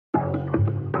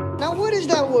is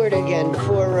that word again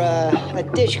for a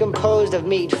dish composed of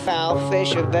meat, fowl,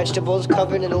 fish, or vegetables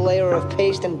covered in a layer of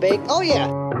paste and baked? Oh yeah,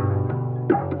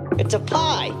 it's a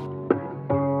pie.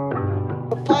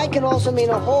 But pie can also mean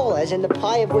a whole, as in the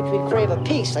pie of which we crave a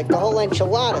piece, like the whole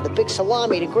enchilada, the big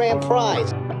salami, the grand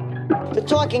prize. The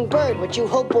talking bird, which you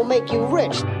hope will make you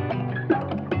rich.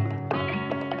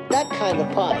 That kind of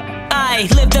pie. I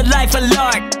lived a life of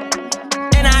lark,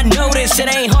 and I notice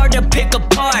it ain't hard to pick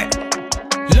apart.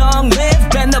 Long live,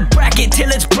 bend the bracket till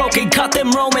it's broken, caught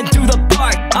them roaming through the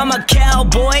park. I'm a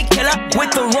cowboy killer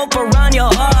with the rope around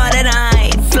your heart, and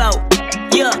I float,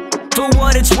 yeah. For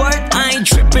what it's worth, I ain't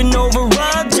tripping over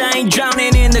rugs, I ain't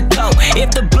drowning in the coat.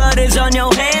 If the blood is on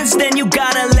your hands, then you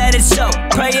gotta let it soak.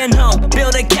 Praying home,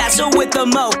 build a castle with a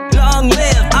moat. Long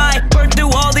live, I burned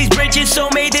through all these bridges, so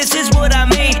maybe this is what I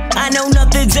mean. I know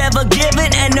nothing's ever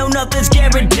given, and know nothing's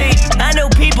guaranteed. I know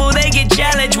people, they get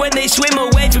challenged when they swim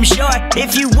away from shore.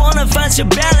 If you wanna find some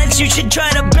balance, you should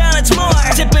try to balance more.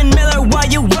 Sipping Miller while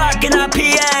you rockin'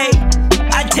 IPA.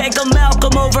 I take a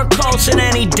Malcolm over Colson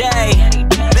any day.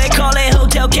 They call it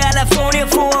Hotel California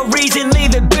for a reason,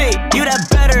 leave it be. You'd have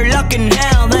better luck in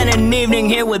hell than an evening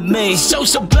here with me. So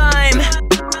sublime,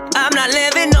 I'm not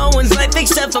living no one's life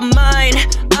except for mine.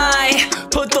 I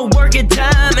put the work and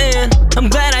time in, I'm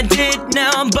glad I did,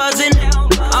 now I'm buzzing.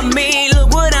 I mean,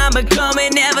 look what I'm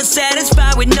becoming, never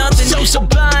satisfied with nothing. So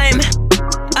sublime,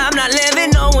 I'm not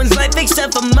living no one's life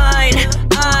except for mine.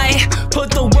 I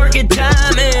put the work and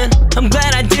time in, I'm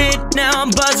glad I did, now I'm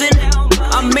buzzing.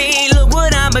 I mean, look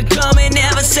what I'm becoming,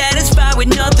 never satisfied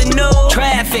with nothing, no.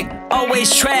 Traffic,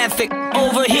 always traffic,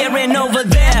 over here and over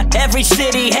there, every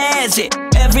city has it.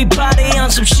 Everybody on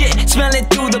some shit, smelling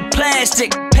through the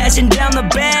plastic. Passing down the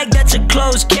bag, that's a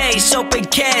closed case, open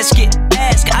casket.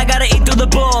 Ask, I gotta eat through the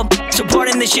bulb,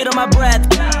 supporting the shit on my breath.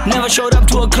 Never showed up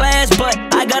to a class, but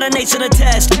I got an ace on the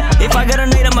test. If I got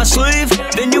an 8 on my sleeve,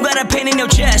 then you got a pain in your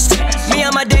chest. Me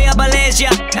on my day of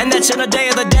Valencia, and that's on the day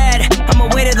of the dead. I'm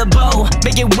away to the bow,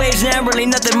 making waves now, really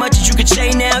nothing much that you could say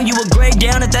now. You were grayed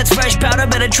down, if that's fresh powder,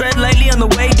 better tread lightly on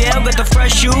the way down. Got the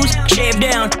fresh shoes, shaved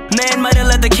down, man might have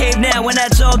left the cave now. When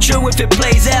that's all true, if it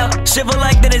plays out, civil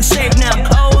like that it's safe now.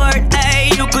 Oh word,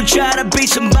 hey, you could try to be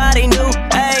somebody new.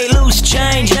 Hey, loose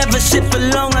change, never sit for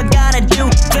long, I gotta do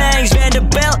things.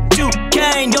 Vanderbilt,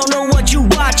 Duquesne, don't know what you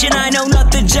watching, I know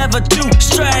nothing's ever too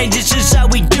strange. This is how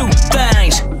we do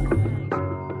things.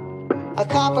 A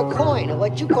copper coin, or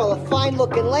what you call a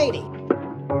fine-looking lady.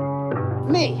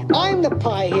 Me, I'm the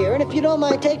pie here, and if you don't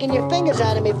mind taking your fingers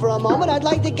out of me for a moment, I'd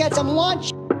like to get some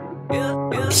lunch.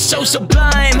 So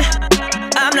sublime,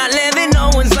 I'm not living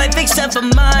no one's life except for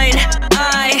mine.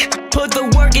 I put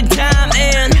the work and time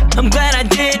in, I'm glad I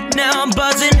did, now I'm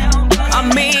buzzing. I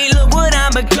mean, look what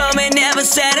I'm becoming, never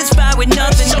satisfied with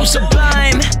nothing. So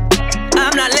sublime,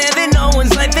 I'm not living no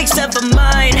one's life except for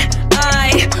mine.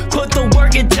 I put the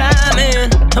work and time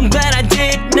in, I'm glad I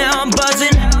did, now I'm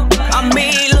buzzing. I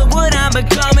mean, look what I'm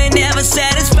becoming, never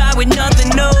satisfied with nothing,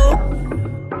 no.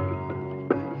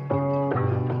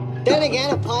 Then again,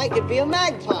 a pie could be a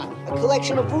magpie, a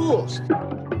collection of rules.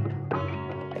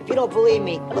 If you don't believe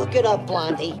me, look it up,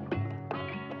 Blondie.